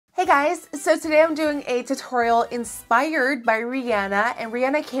guys, so today I'm doing a tutorial inspired by Rihanna, and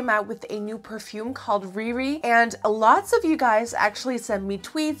Rihanna came out with a new perfume called RiRi, and lots of you guys actually sent me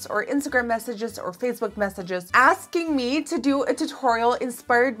tweets or Instagram messages or Facebook messages asking me to do a tutorial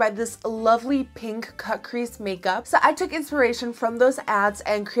inspired by this lovely pink cut crease makeup. So I took inspiration from those ads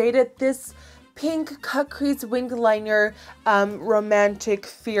and created this pink cut crease winged liner romantic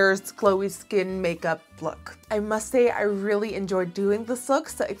fierce glowy skin makeup look. I must say I really enjoyed doing this look,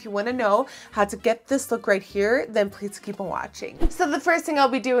 so if you want to know how to get this look right here, then please keep on watching. So the first thing I'll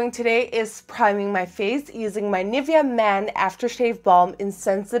be doing today is priming my face using my Nivea Man Aftershave Balm in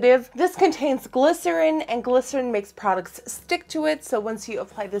Sensitive. This contains glycerin, and glycerin makes products stick to it, so once you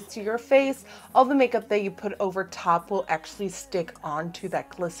apply this to your face, all the makeup that you put over top will actually stick onto that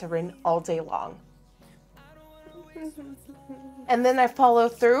glycerin all day long. And then I follow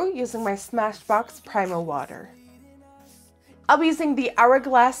through using my Smashbox Primer Water. I'll be using the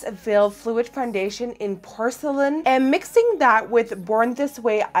Hourglass Veil Fluid Foundation in Porcelain and mixing that with Born This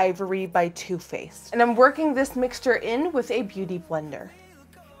Way Ivory by Too Faced. And I'm working this mixture in with a beauty blender.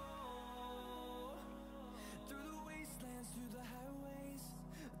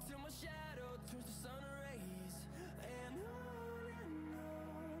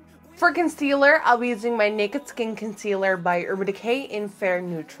 For concealer, I'll be using my Naked Skin Concealer by Urban Decay in Fair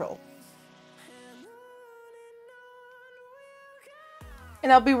Neutral.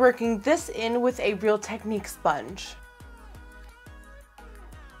 And I'll be working this in with a Real Technique sponge.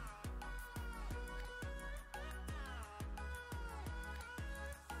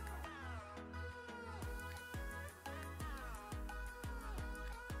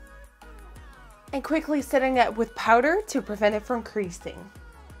 And quickly setting it with powder to prevent it from creasing.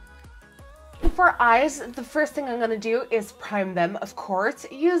 For eyes, the first thing I'm going to do is prime them, of course,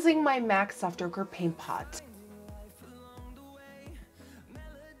 using my MAC Soft Ochre Paint Pot.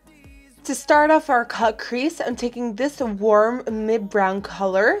 To start off our cut crease, I'm taking this warm mid-brown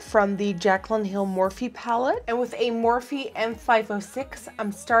color from the Jaclyn Hill Morphe palette, and with a Morphe M506,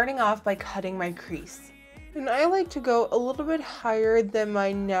 I'm starting off by cutting my crease. And I like to go a little bit higher than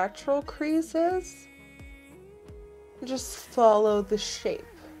my natural creases. Just follow the shape.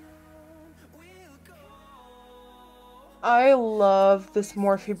 I love this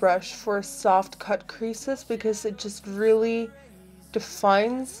Morphe brush for soft cut creases because it just really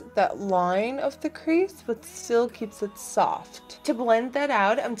defines that line of the crease but still keeps it soft. To blend that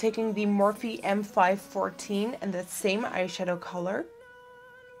out, I'm taking the Morphe M514 and that same eyeshadow color.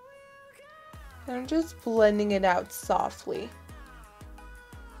 And I'm just blending it out softly.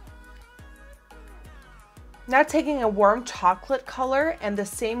 Now taking a warm chocolate color and the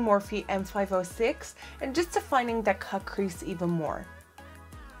same Morphe M506 and just defining that cut crease even more.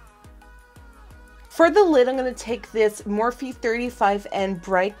 For the lid, I'm going to take this Morphe 35N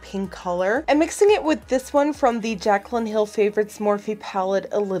bright pink color and mixing it with this one from the Jaclyn Hill Favorites Morphe palette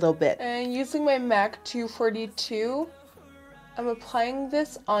a little bit. And using my MAC 242, I'm applying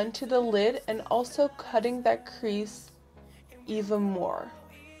this onto the lid and also cutting that crease even more.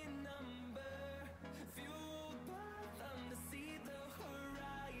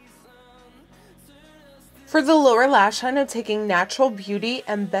 For the lower lash line, I'm taking Natural Beauty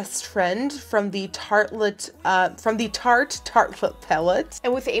and Best Friend from the Tarte Lip palette,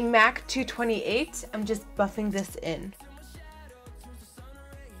 and with a MAC 228, I'm just buffing this in.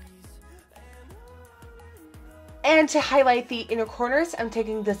 And to highlight the inner corners, I'm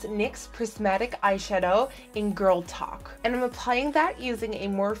taking this NYX Prismatic eyeshadow in Girl Talk, and I'm applying that using a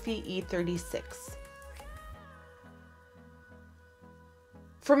Morphe E36.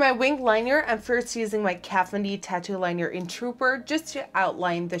 For my winged liner, I'm first using my Kat Von D tattoo liner in Trooper just to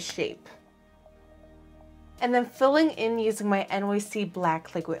outline the shape. And then filling in using my NYC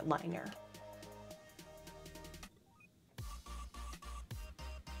black liquid liner.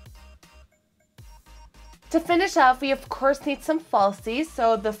 To finish off, we of course need some falsies,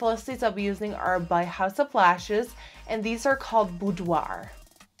 so the falsies I'll be using are by House of Lashes, and these are called Boudoir.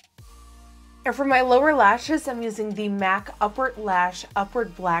 And for my lower lashes, I'm using the MAC Upward Lash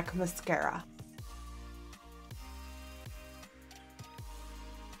Upward Black Mascara.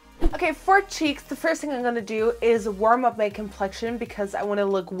 Okay, for cheeks, the first thing I'm going to do is warm up my complexion because I want to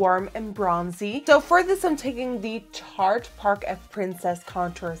look warm and bronzy. So for this, I'm taking the Tarte Park F Princess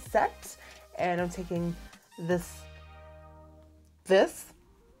Contour Set, and I'm taking this.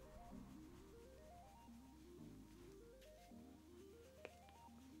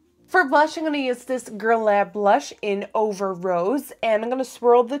 For blush, I'm going to use this Guerlain blush in Over Rose, and I'm going to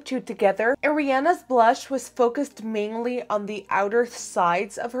swirl the two together. And Rihanna's blush was focused mainly on the outer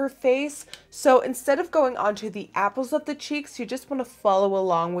sides of her face, so instead of going onto the apples of the cheeks, you just want to follow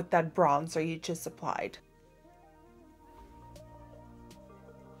along with that bronzer you just applied.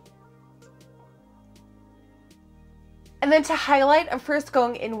 And then to highlight, I'm first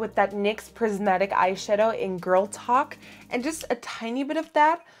going in with that NYX Prismatic eyeshadow in Girl Talk, and just a tiny bit of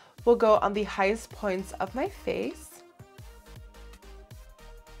that will go on the highest points of my face.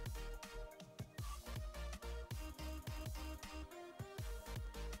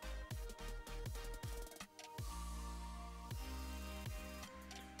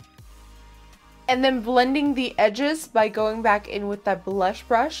 And then blending the edges by going back in with that blush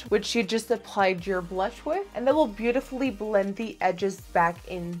brush, which you just applied your blush with. And that will beautifully blend the edges back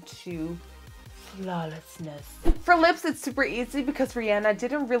into flawlessness. For lips, it's super easy because Rihanna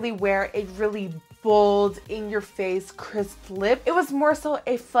didn't really wear a really bold, in-your-face, crisp lip. It was more so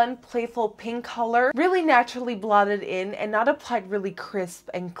a fun, playful pink color, really naturally blotted in and not applied really crisp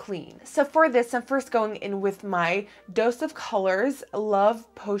and clean. So for this, I'm first going in with my Dose of Colors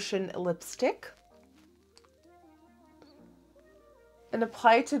Love Potion lipstick. And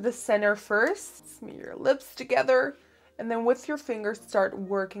apply it to the center first. Smear your lips together, and then with your fingers start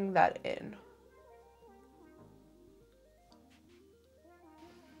working that in.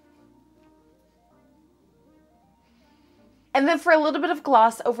 And then for a little bit of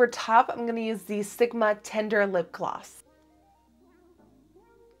gloss over top, I'm going to use the Sigma Tender Lip Gloss.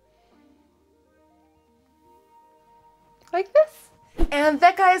 Like this. And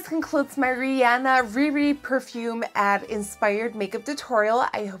that, guys, concludes my Rihanna RiRi perfume ad inspired makeup tutorial.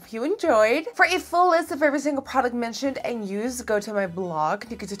 I hope you enjoyed. For a full list of every single product mentioned and used, go to my blog,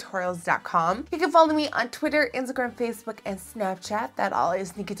 NikkieTutorials.com. You can follow me on Twitter, Instagram, Facebook, and Snapchat. That all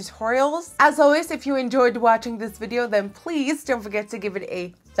is NikkieTutorials. As always, if you enjoyed watching this video, then please don't forget to give it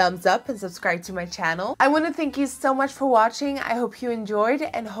a thumbs up and subscribe to my channel. I want to thank you so much for watching. I hope you enjoyed,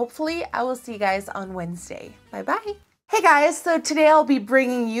 and hopefully I will see you guys on Wednesday. Bye-bye. Hey guys, so today I'll be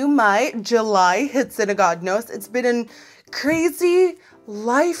bringing you my July hits in a God knows. It's been a crazy,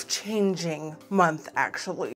 life-changing month, actually.